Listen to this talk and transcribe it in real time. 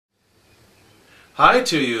Hi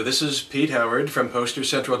to you, this is Pete Howard from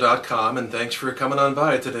PosterCentral.com, and thanks for coming on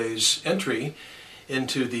by today's entry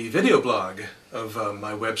into the video blog of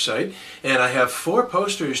my website. And I have 4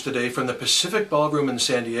 posters today from the Pacific Ballroom in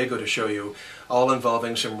San Diego to show you, all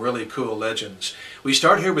involving some really cool legends. We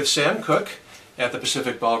start here with Sam Cooke at the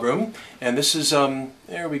Pacific Ballroom, and this is,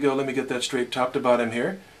 there we go, let me get that straight top to bottom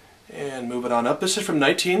here, and move it on up. This is from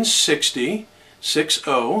 1960.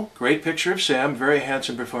 6-0. Great picture of Sam, very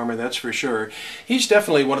handsome performer, that's for sure. He's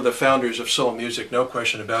definitely one of the founders of soul music, no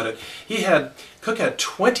question about it. Cooke had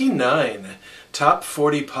 29 top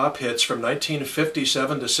 40 pop hits from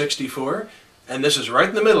 1957 to 64, and this is right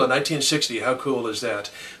in the middle of 1960. How cool is that?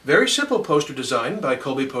 Very simple poster design by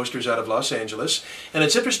Colby Posters out of Los Angeles. And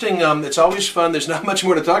it's interesting, it's always fun, there's not much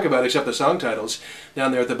more to talk about except the song titles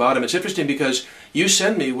down there at the bottom. It's interesting because You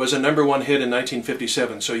Send Me was a #1 hit in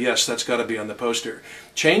 1957, so yes, that's got to be on the poster.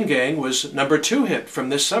 Chain Gang was #2 hit from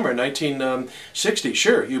this summer, 1960,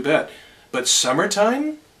 sure, you bet. But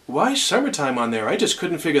Summertime? Why Summertime on there? I just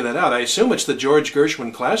couldn't figure that out. I assume it's the George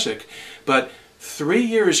Gershwin classic, but 3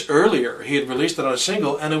 years earlier, he had released it on a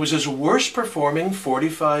single, and it was his worst performing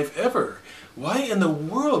 45 ever. Why in the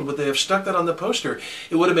world would they have stuck that on the poster?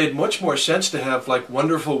 It would have made much more sense to have, like,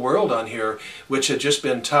 Wonderful World on here, which had just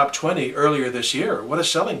been top 20 earlier this year. What a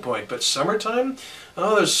selling point. But Summertime?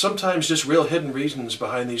 Oh, there's sometimes just real hidden reasons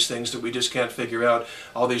behind these things that we just can't figure out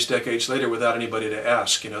all these decades later without anybody to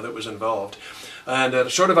ask, that was involved.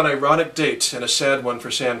 And sort of an ironic date and a sad one for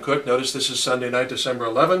Sam Cooke. Notice this is Sunday night, December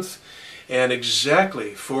 11th. And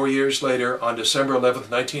exactly 4 years later, on December 11th,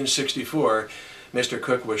 1964, Mr.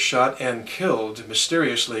 Cooke was shot and killed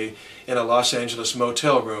mysteriously in a Los Angeles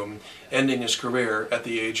motel room, ending his career at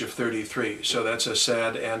the age of 33. So that's a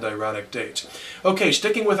sad and ironic date. Okay,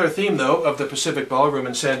 sticking with our theme, though, of the Pacific Ballroom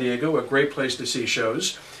in San Diego, a great place to see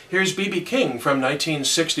shows. Here's B.B. King from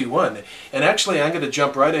 1961. And actually, I'm going to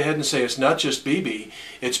jump right ahead and say it's not just B.B.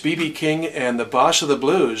 It's B.B. King and the boss of the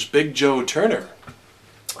blues, Big Joe Turner.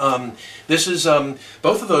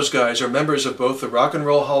 Both of those guys are members of both the Rock and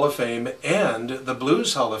Roll Hall of Fame and the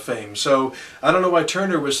Blues Hall of Fame. So I don't know why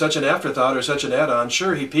Turner was such an afterthought or such an add-on.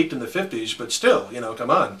 Sure, he peaked in the 50s, but still, come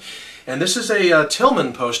on. And this is a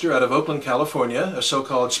Tillman poster out of Oakland, California, a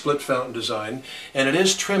so-called split fountain design, and it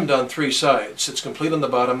is trimmed on 3 sides. It's complete on the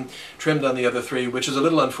bottom, trimmed on the other 3, which is a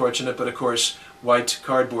little unfortunate, but of course, white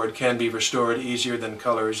cardboard can be restored easier than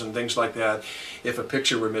colors and things like that if a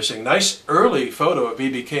picture were missing. Nice early photo of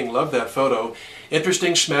B.B. King, love that photo.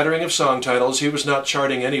 Interesting smattering of song titles. He was not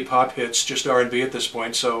charting any pop hits, just R&B at this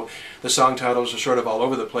point, so the song titles are sort of all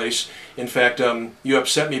over the place. In fact, You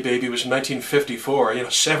Upset Me Baby was 1954,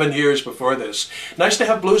 7 years before this. Nice to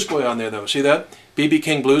have Blues Boy on there, though. See that? B.B.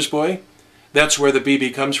 King Blues Boy? That's where the B.B.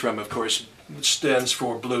 comes from, of course. It stands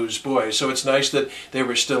for Blues Boy, so it's nice that they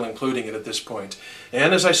were still including it at this point.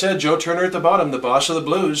 And as I said, Joe Turner at the bottom, the boss of the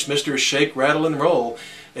blues, Mr. Shake, Rattle, and Roll.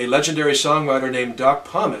 A legendary songwriter named Doc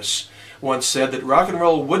Pomus once said that rock and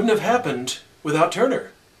roll wouldn't have happened without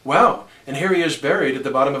Turner. Wow! And here he is buried at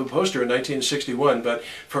the bottom of a poster in 1961, but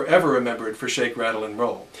forever remembered for Shake, Rattle, and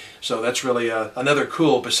Roll. So that's really another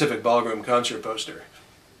cool Pacific Ballroom concert poster.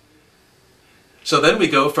 So then we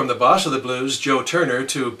go from the boss of the blues, Joe Turner,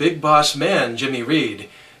 to Big Boss Man, Jimmy Reed.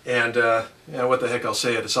 And, what the heck, I'll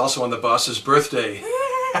say it. It's also on the boss's birthday.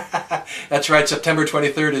 That's right, September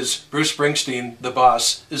 23rd is Bruce Springsteen, the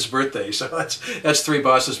boss's birthday. So that's 3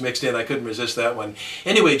 bosses mixed in. I couldn't resist that one.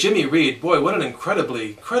 Anyway, Jimmy Reed, boy, what an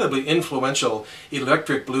incredibly influential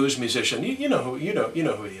electric blues musician. You know who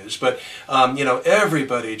he is. But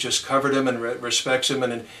everybody just covered him and respects him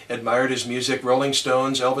and admired his music. Rolling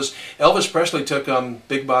Stones, Elvis Presley took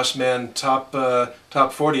Big Boss Man top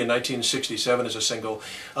 40 in 1967 as a single.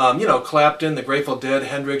 Clapton, the Grateful Dead,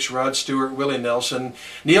 Hendrix, Rod Stewart, Willie Nelson.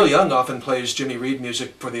 Neil Young often plays Jimmy Reed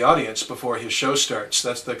music for the audience before his show starts.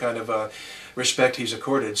 That's the kind of respect he's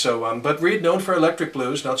accorded. So, but Reed, known for electric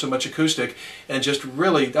blues, not so much acoustic, and just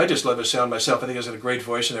really, I just love his sound myself. I think he's got a great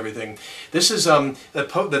voice and everything. This is,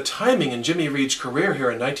 the timing in Jimmy Reed's career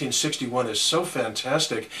here in 1961 is so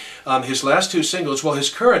fantastic. His last 2 singles, well,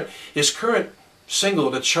 his current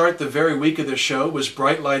single to chart the very week of the show was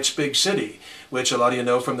Bright Lights, Big City, which a lot of you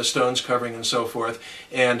know from the Stones covering and so forth.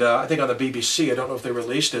 And I think on the BBC, I don't know if they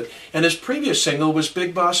released it. And his previous single was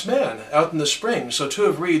Big Boss Man, out in the spring. So 2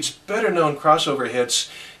 of Reed's better-known crossover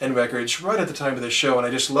hits and records right at the time of this show. And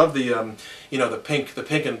I just love the, the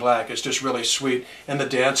pink and black. It's just really sweet. And the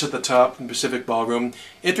dance at the top in Pacific Ballroom.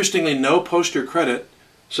 Interestingly, no poster credit,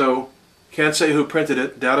 so can't say who printed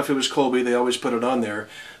it. Doubt if it was Colby. They always put it on there.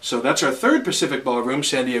 So that's our 3rd Pacific Ballroom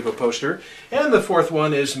San Diego poster. And the 4th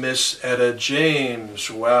one is Miss Etta James.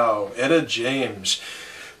 Wow, Etta James.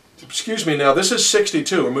 Excuse me, now this is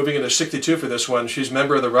 62. We're moving into 62 for this one. She's a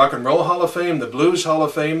member of the Rock and Roll Hall of Fame, the Blues Hall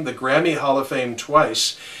of Fame, the Grammy Hall of Fame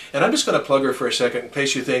twice. And I'm just going to plug her for a second in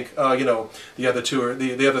case you think, you know, the other two are,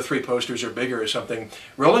 the other three posters are bigger or something.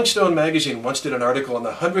 Rolling Stone magazine once did an article on the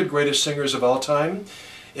 100 greatest singers of all time.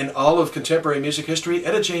 In all of contemporary music history,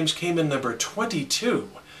 Etta James came in number 22.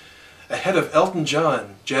 Ahead of Elton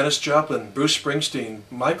John, Janis Joplin, Bruce Springsteen,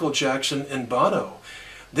 Michael Jackson, and Bono.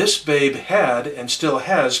 This babe had and still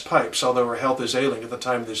has pipes, although her health is ailing at the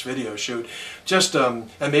time of this video shoot. Just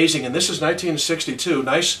amazing. And this is 1962.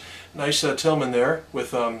 Nice Tillman there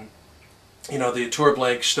with you know, the tour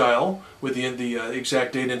blank style with the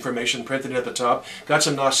exact date information printed at the top. Got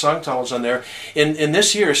some nice song titles on there. In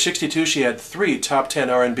this year, 62, she had 3 top 10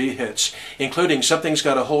 R&B hits, including Something's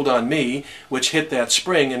Got a Hold on Me, which hit that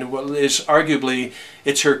spring, and is arguably,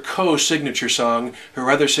 it's her co-signature song. Her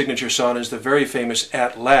other signature song is the very famous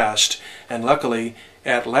At Last, and luckily,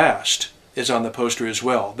 At Last is on the poster as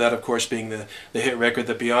well. That, of course, being the hit record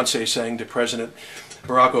that Beyonce sang to President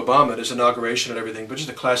Barack Obama at his inauguration and everything, but just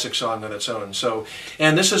a classic song on its own. So,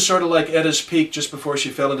 and this is sort of like Etta's peak just before she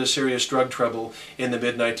fell into serious drug trouble in the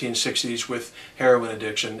mid-1960s with heroin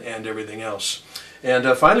addiction and everything else.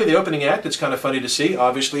 And finally, the opening act, it's kind of funny to see,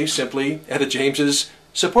 obviously, simply Etta James's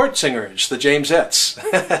support singers, the Jamesettes.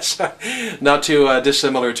 Not too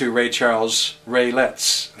dissimilar to Ray Charles'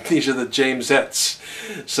 Raylettes. These are the Jamesettes.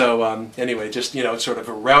 So anyway, just, you know, sort of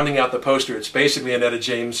rounding out the poster. It's basically an Etta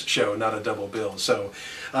James show, not a double bill. So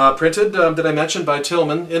printed, did I mention, by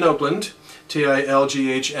Tillman in Oakland.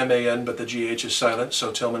 Tilghman, but the GH is silent,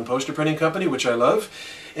 so Tillman Poster Printing Company, which I love.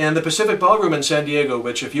 And the Pacific Ballroom in San Diego,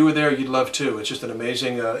 which if you were there, you'd love too. It's just an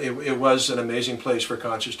amazing, it was an amazing place for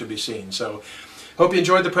concerts to be seen. So hope you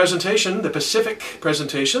enjoyed the presentation, the Pacific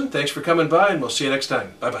presentation. Thanks for coming by, and we'll see you next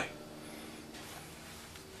time. Bye-bye.